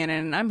new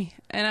canon,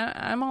 and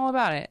I'm all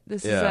about it.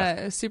 This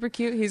is super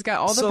cute. He's got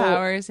all the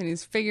powers, and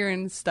he's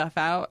figuring stuff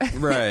out.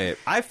 Right.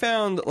 I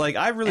found like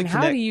I really. And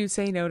how do you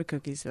say no to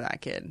cookies to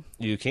that kid?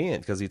 You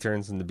can't because he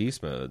turns into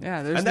beast mode.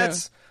 Yeah.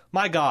 That's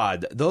my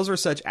God. Those are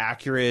such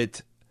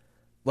accurate.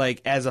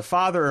 Like as a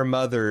father or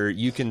mother,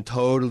 you can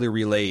totally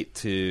relate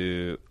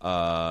to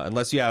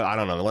unless you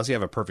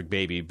have a perfect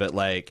baby, but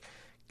like.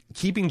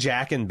 Keeping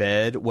Jack in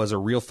bed was a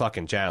real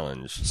fucking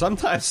challenge.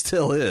 Sometimes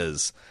still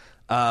is.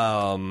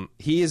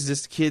 He is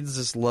just kids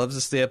just loves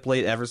to stay up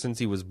late ever since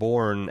he was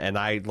born, and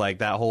I like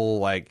that whole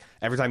like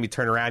every time you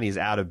turn around he's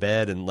out of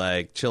bed and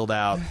like chilled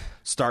out,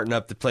 starting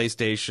up the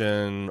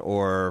PlayStation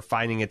or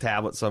finding a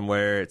tablet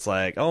somewhere. It's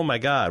like, oh my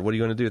God, what are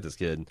you going to do with this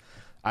kid?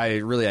 I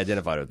really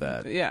identified with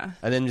that. Yeah.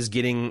 And then just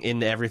getting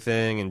into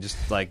everything and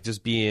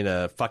just being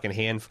a fucking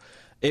hand.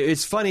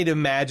 It's funny to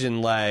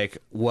imagine like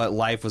what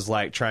life was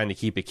like trying to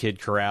keep a kid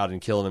corralled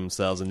and killing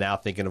themselves, and now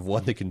thinking of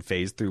one that can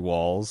phase through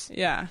walls.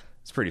 Yeah,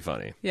 it's pretty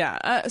funny.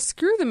 Yeah,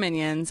 screw the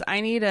Minions.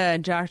 I need a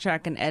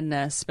Jack and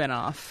Edna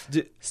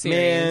spinoff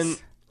series.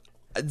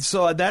 Man,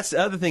 so that's the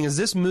other thing is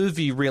this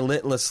movie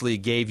relentlessly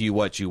gave you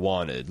what you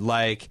wanted.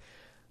 Like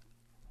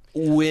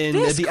when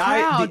this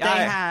crowd they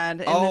had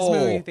in this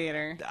movie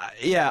theater.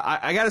 Yeah,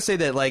 I got to say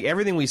that like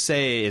everything we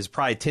say is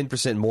probably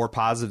 10% more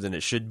positive than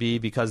it should be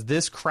because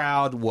this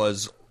crowd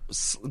was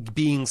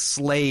being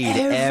slayed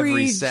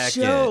every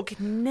second. Every joke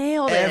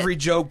nailed it. Every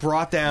joke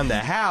brought down the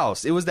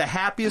house. It was the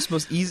happiest,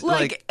 most easy.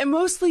 Like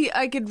mostly,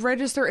 I could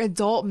register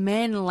adult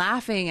men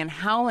laughing and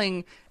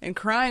howling and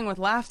crying with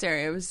laughter.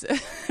 It was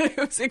it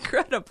was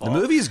incredible. The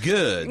movie's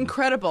good.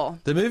 Incredible.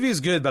 The movie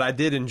is good, but I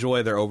did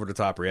enjoy their over the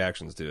top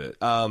reactions to it.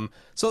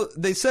 So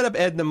they set up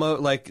Edna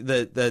like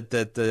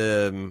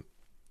that.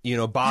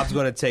 Bob's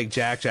going to take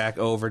Jack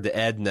over to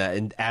Edna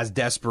and as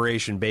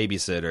desperation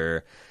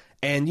babysitter.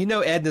 And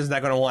Edna's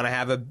not going to want to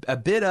have a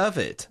bit of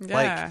it. Yeah.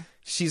 Like,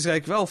 she's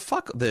like, well,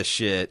 fuck this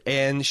shit.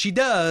 And she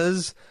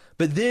does,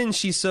 but then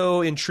she's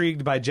so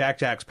intrigued by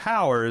Jack's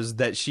powers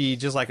that she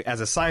just, like,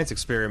 as a science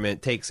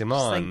experiment, takes him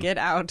on. Just like, get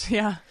out,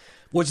 yeah.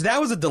 Which, that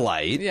was a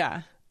delight.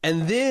 Yeah.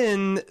 And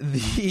then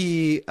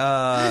the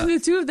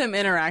two of them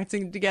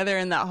interacting together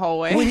in that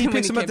hallway. When he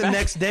picks him up the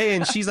next day,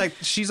 and she's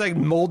like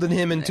molding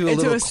him into a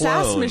little clone.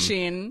 SAS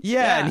machine.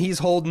 Yeah, and he's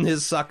holding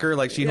his sucker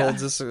like she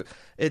holds this.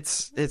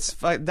 It's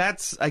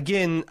that's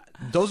again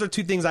those are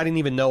two things I didn't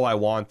even know I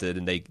wanted,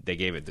 and they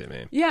gave it to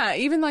me. Yeah,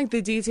 even like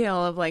the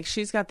detail of like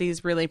she's got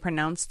these really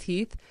pronounced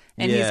teeth,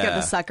 and he's got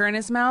the sucker in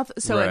his mouth,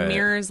 so Right. it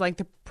mirrors like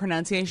the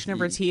pronunciation of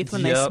her teeth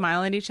when they Yep.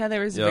 smile at each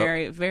other. It's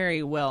very,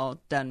 very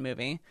well done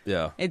movie.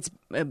 Yeah. It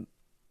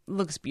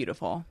looks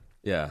beautiful.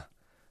 Yeah.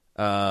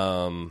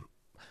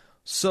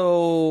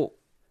 So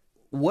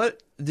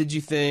what did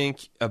you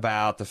think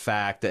about the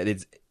fact that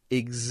it's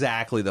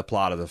exactly the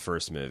plot of the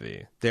first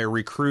movie? They're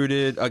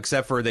recruited,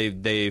 except for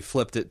they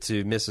flipped it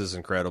to Mrs.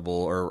 Incredible,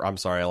 or I'm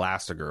sorry,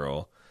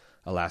 Elastigirl,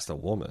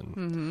 Elastawoman.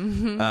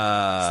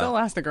 Still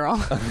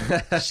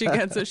Elastigirl. She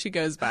gets what she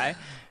goes by.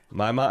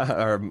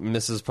 Or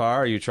Mrs. Parr,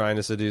 are you trying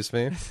to seduce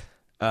me?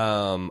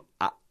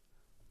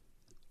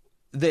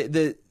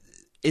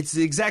 It's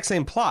the exact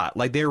same plot.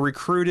 Like, they're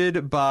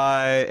recruited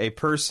by a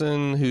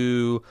person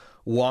who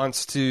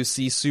wants to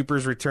see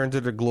supers return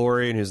to their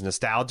glory and who's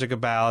nostalgic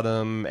about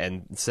them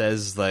and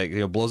says, like,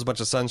 blows a bunch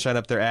of sunshine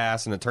up their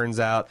ass, and it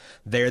turns out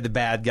they're the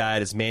bad guy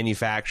that's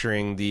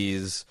manufacturing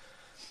these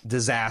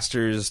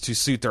disasters to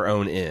suit their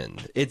own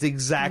end. It's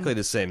exactly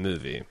the same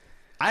movie.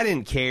 I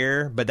didn't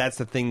care, but that's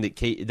the thing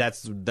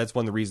that's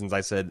one of the reasons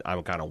I said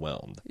I'm kind of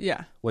whelmed.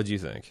 Yeah. What do you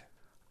think?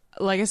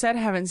 Like I said, I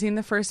haven't seen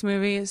the first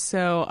movie,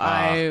 so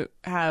I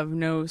have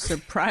no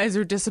surprise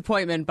or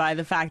disappointment by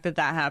the fact that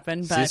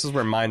happened. But See, this is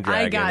where Mind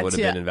Dragon would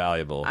have been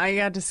invaluable. I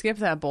got to skip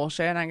that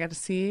bullshit, and I got to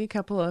see a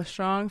couple of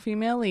strong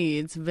female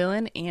leads,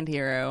 villain and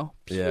hero.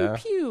 Pew,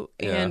 pew.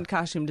 And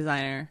costume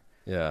designer.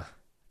 Yeah.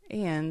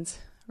 And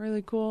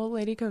really cool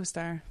lady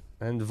co-star.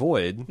 And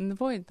Void. In the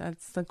Void,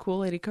 that's the cool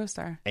lady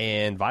co-star.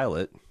 And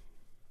Violet.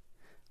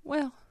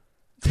 Well,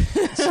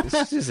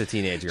 She's just a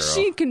teenage girl.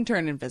 she can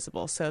turn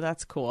invisible, so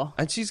that's cool.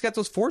 And she's got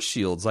those force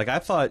shields. Like, I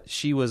thought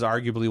she was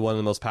arguably one of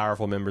the most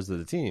powerful members of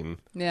the team.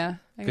 Yeah,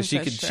 Because she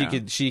could attack.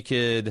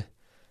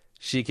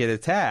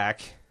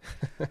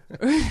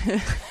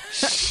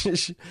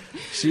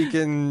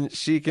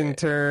 she can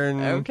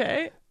turn.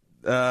 Okay.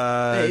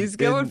 He's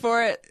going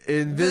for it.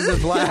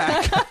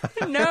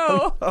 Invisiblack.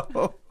 No.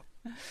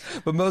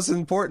 But most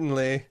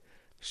importantly,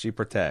 she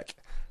protect.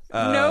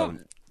 Nope.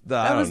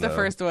 That was the know.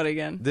 first one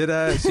again. Did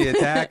she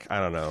attack?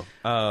 I don't know.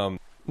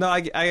 No,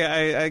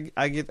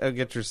 I get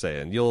what you're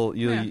saying.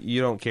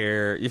 You don't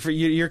care.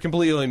 You're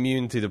completely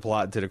immune to the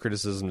plot, to the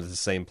criticism of the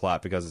same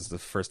plot because it's the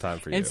first time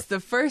for you. It's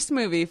the first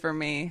movie for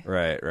me.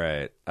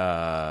 Right.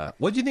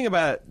 What do you think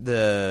about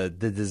the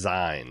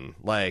design?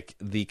 Like,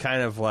 the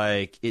kind of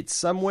like, it's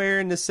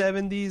somewhere in the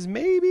 70s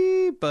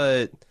maybe,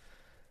 but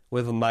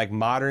with like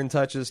modern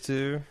touches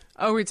too.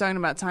 Oh, we're talking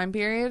about time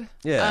period?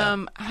 Yeah.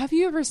 Have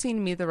you ever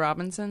seen Meet the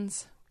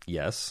Robinsons?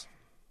 Yes.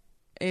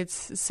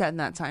 It's set in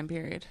that time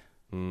period.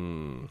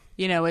 Hmm.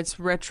 It's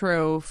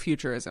retro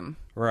futurism.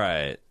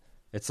 Right.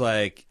 It's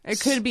like, It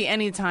could be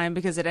any time,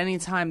 because at any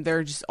time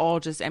they're just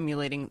all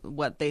emulating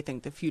what they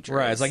think the future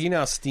right. is. It's like,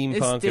 how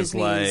steampunk it's is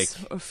like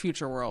Disney's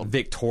future world.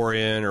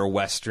 Victorian or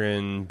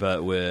Western,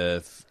 but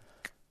with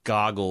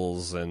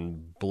goggles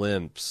and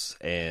blimps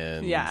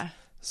and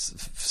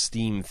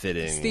steam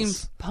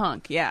fittings.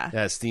 Steampunk, yeah.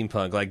 Yeah,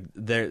 steampunk. Like,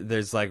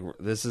 there's like,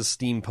 this is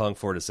steampunk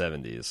for the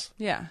 70s.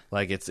 Yeah.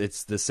 Like, it's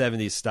the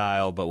 70s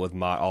style, but with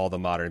all the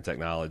modern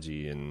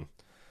technology and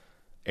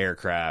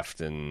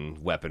aircraft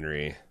and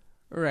weaponry.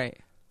 Right.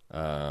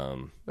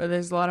 But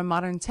there's a lot of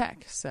modern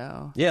tech,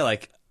 so. Yeah,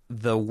 like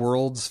the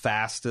world's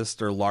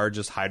fastest or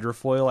largest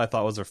hydrofoil, I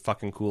thought was a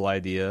fucking cool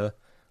idea.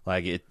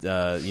 Like, it,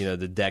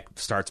 the deck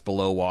starts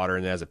below water,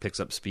 and as it picks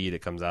up speed, it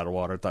comes out of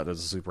water. I thought that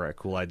was a super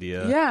cool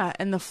idea. Yeah,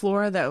 and the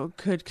floor that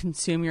could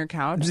consume your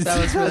couch.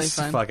 That was really That's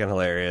fun. fucking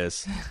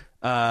hilarious.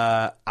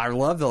 I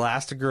love the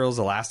Elastigirl's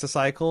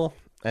Elasticycle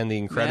and the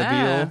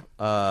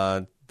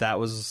Incredibile. That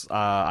was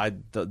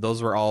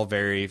those were all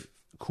very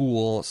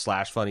cool /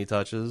 funny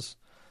touches.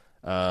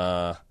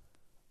 And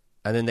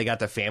then they got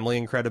the family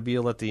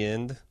Incredibile at the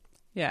end.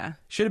 Yeah.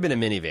 Should have been a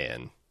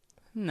minivan.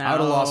 No. I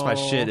would have lost my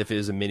shit if it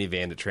was a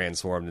minivan that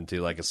transformed into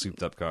like a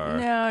souped up car.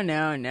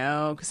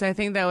 No, because I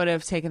think that would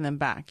have taken them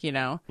back.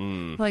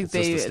 Like it's just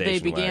a they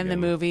station began the wagon.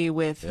 movie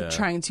with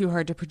trying too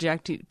hard to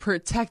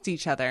protect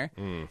each other.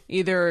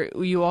 Either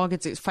you all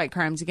get to fight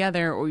crime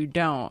together, or you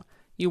don't.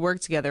 You work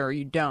together, or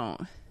you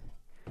don't.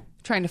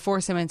 Trying to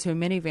force them into a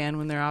minivan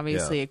when they're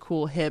obviously a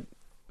cool, hip,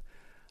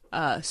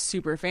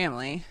 super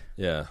family.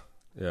 Yeah.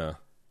 That'd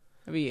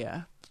be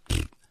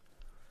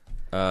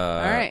all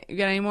right, you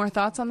got any more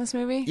thoughts on this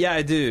movie? Yeah,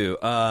 I do.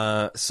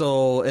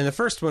 So in the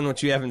first one,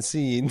 which you haven't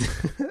seen,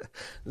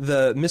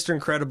 the Mr.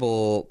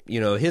 Incredible,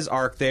 his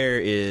arc there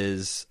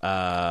is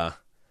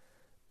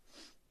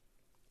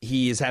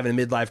he is having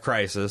a midlife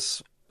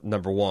crisis,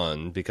 number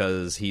one,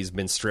 because he's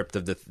been stripped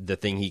of the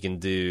thing he can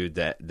do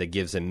that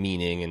gives him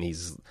meaning, and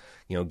he's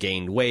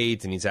gained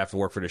weight, and he's have to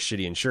work for the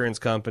shitty insurance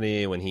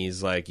company when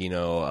he's like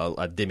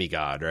a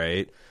demigod,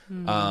 right?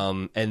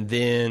 Mm-hmm. And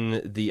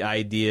then the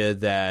idea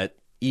that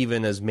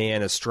even as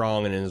man as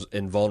strong and as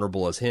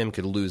invulnerable as him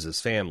could lose his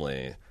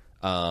family,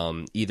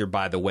 either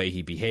by the way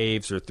he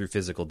behaves or through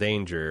physical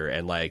danger.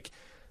 And like,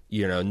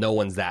 no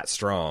one's that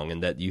strong,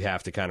 and that you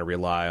have to kind of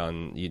rely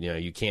on,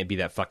 you can't be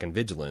that fucking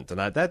vigilant.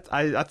 And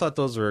I thought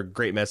those were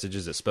great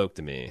messages that spoke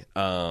to me.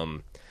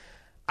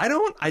 I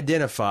don't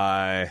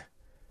identify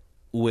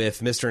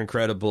with Mr.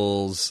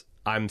 Incredible's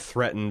I'm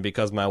threatened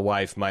because my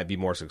wife might be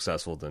more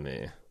successful than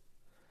me.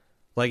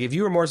 Like, if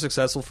you were more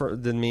successful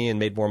than me and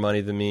made more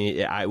money than me,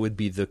 it would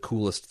be the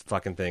coolest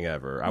fucking thing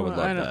ever. I would love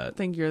that. I don't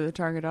think you're the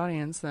target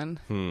audience then.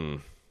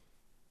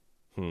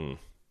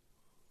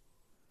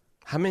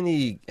 How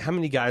many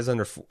guys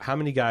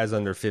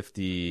under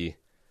 50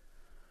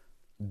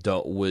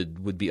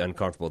 would be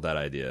uncomfortable with that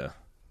idea?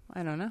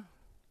 I don't know.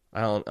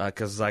 I don't,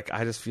 because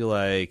I just feel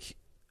like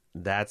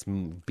that's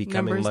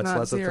becoming Numbers much not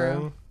less zero. a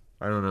thing.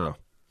 I don't know.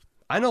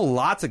 I know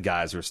lots of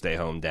guys who are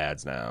stay-home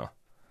dads now.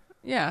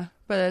 Yeah,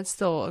 but it's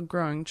still a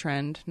growing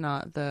trend,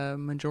 not the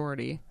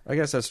majority. I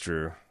guess that's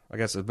true.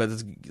 But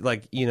it's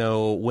like,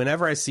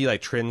 whenever I see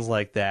like trends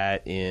like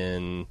that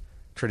in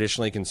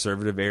traditionally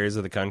conservative areas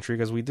of the country,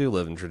 because we do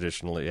live in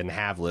traditionally and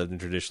have lived in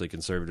traditionally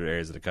conservative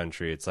areas of the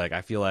country, it's like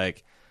I feel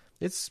like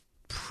it's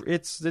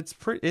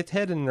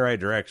heading in the right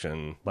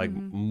direction, like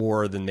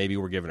more than maybe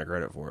we're giving it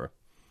credit for.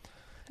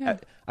 Yeah.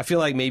 I feel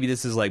like maybe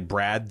this is like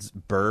Brad's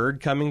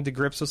Bird coming to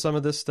grips with some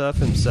of this stuff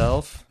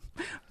himself.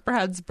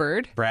 Brad's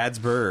Bird? Brad's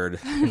Bird.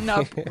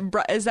 No,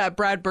 is that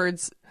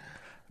Brad's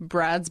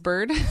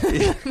Bird?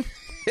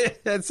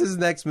 That's his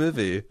next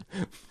movie.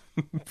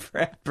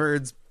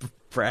 Brad's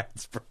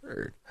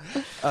Bird.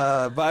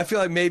 But I feel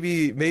like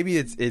maybe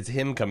it's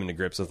him coming to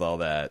grips with all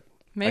that.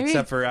 Maybe.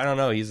 Except for, I don't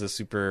know, he's a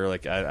super,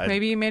 like...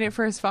 Maybe he made it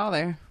for his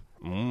father.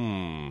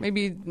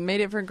 Maybe he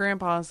made it for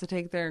grandpas to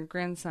take their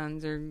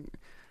grandsons or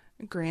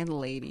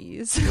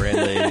grandladies.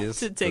 Grandladies.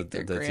 to take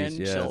their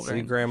grandchildren.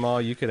 See, Grandma,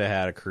 you could have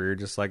had a career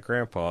just like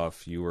Grandpa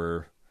if you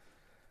weren't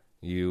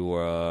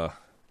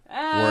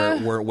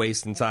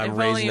wasting time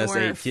raising us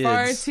 8 kids.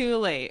 Far too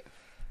late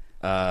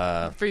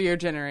for your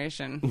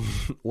generation.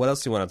 What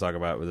else do you want to talk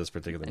about with this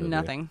particular movie?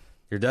 Nothing.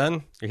 You're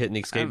done? You're hitting the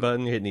escape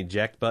button? You're hitting the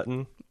eject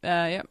button?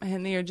 Yep,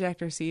 hitting the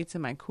ejector seats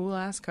in my cool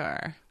ass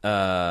car.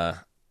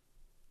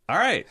 All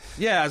right.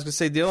 Yeah, I was gonna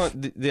say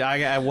I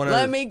got one.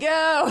 Let me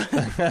go.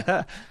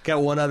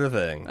 Got one other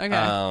thing.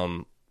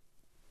 Okay.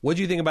 What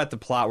do you think about the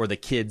plot where the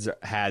kids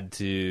had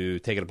to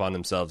take it upon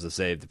themselves to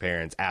save the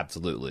parents?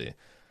 Absolutely.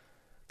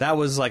 That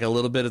was like a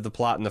little bit of the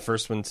plot in the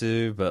first one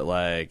too, but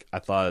like I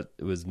thought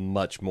it was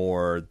much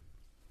more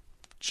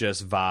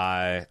just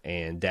Vi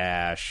and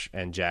Dash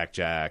and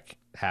Jack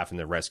having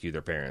to rescue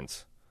their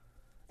parents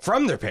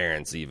from their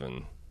parents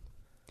even.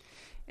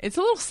 It's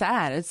a little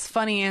sad. It's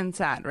funny and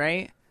sad,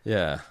 right?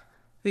 Yeah.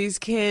 These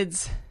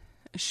kids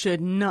should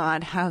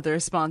not have the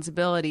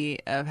responsibility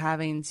of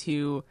having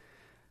to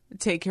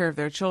take care of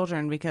their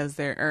children because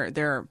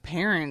their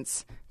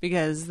parents,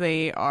 because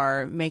they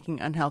are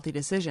making unhealthy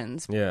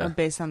decisions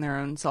based on their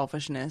own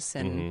selfishness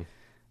and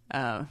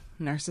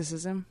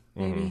narcissism,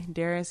 maybe,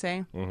 dare I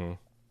say. Mm-hmm.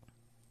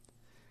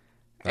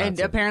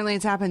 And apparently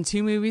it's happened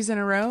 2 movies in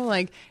a row.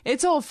 Like,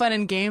 it's all fun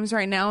and games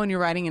right now when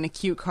you're riding in a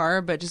cute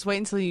car, but just wait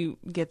until you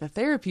get the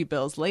therapy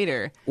bills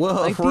later. Well,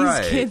 like,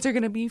 right. These kids are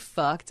going to be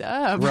fucked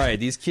up. Right.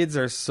 These kids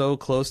are so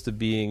close to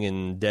being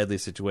in deadly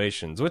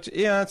situations, which,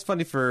 yeah, it's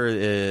funny for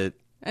it.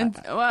 And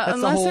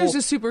unless there's a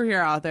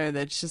superhero out there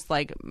that's just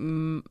like,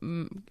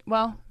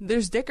 well,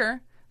 there's Dicker.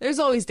 There's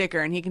always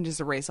Dicker, and he can just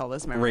erase all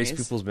those memories.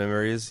 Erase people's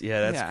memories.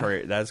 Yeah, that's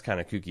great. That's kind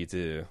of kooky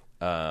too.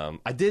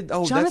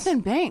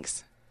 Jonathan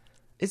Banks.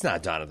 It's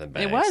not Jonathan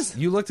Banks. It was.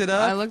 You looked it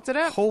up? I looked it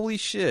up. Holy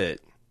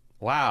shit!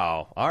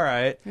 Wow. All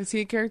right. Is he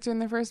a character in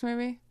the first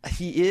movie?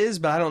 He is,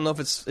 but I don't know if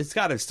it's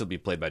got to still be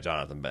played by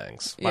Jonathan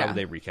Banks. Why would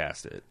they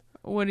recast it?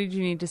 What did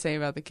you need to say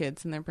about the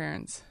kids and their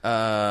parents?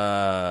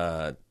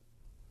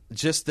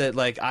 Just that,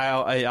 like,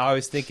 I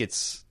always think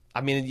it's.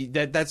 I mean,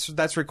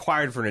 that's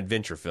required for an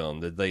adventure film.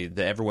 That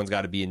everyone's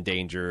got to be in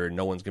danger,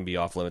 no one's going to be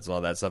off limits and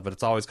all that stuff. But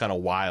it's always kind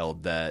of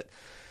wild that,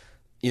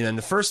 in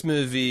the first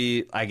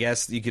movie, I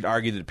guess you could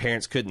argue that the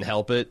parents couldn't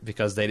help it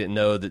because they didn't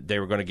know that they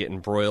were going to get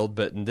embroiled.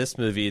 But in this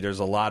movie, there's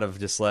a lot of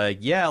just like,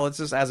 yeah, let's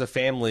just as a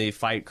family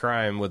fight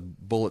crime with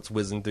bullets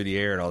whizzing through the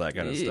air and all that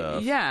kind of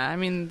stuff. Yeah, I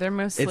mean, they're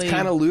mostly. It's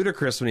kind of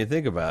ludicrous when you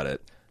think about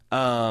it.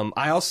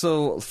 I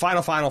also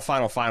final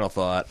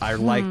thought. I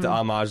like the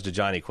homage to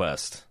Johnny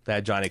Quest.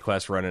 That Johnny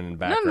Quest running in the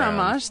background. Not an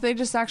homage. They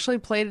just actually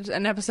played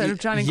an episode of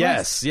Johnny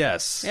Quest.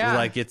 Yes. Yeah.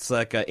 Like it's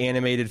like an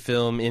animated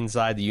film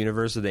inside the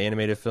universe of the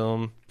animated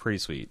film. Pretty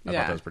sweet. I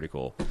thought that was pretty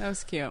cool. That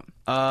was cute.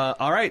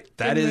 All right,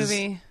 Good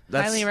movie.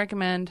 Highly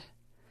recommend.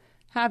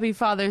 Happy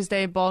Father's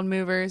Day, Bald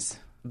Movers.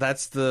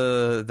 That's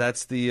the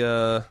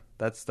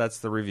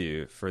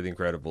review for The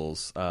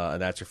Incredibles.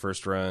 And that's your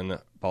first run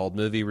Bald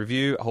movie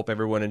review. I hope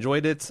everyone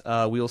enjoyed it.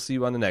 We'll see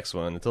you on the next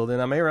one. Until then,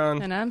 I'm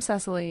Aaron. And I'm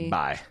Cecily.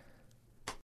 Bye.